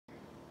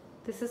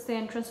This is the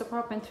entrance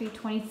apartment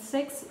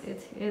 326.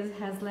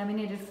 Has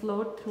laminated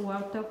floor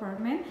throughout the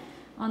apartment.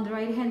 On the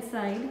right hand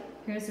side,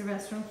 here's the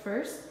restroom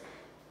first.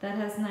 That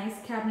has nice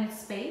cabinet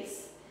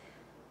space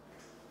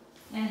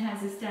and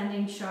has a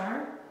standing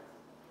shower.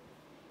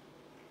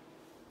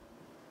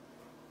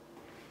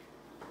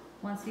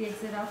 Once we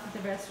exit out of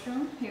the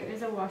restroom, here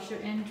is a washer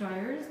and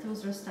dryers.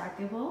 Those are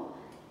stackable.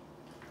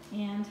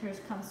 And here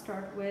comes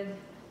start with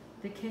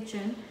the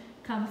kitchen.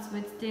 Comes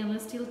with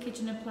stainless steel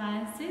kitchen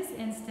appliances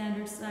and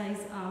standard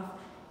size of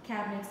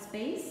cabinet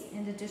space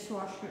and the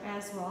dishwasher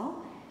as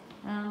well.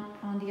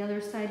 On the other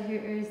side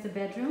here is the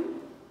bedroom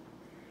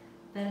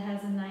that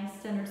has a nice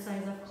standard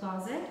size of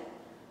closet.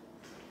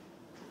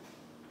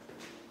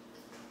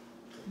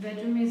 The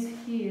bedroom is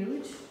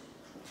huge.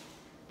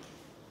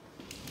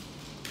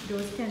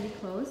 Doors can be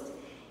closed.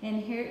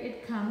 And here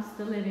it comes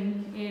the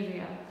living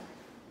area.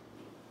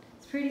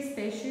 It's pretty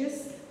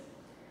spacious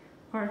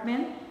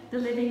apartment. The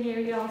living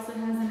area also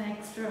has an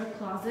extra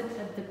closet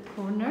at the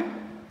corner.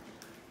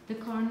 The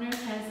corner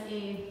has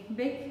a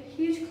big,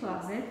 huge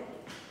closet,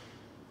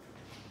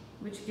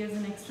 which gives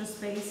an extra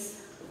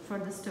space for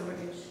the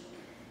storage.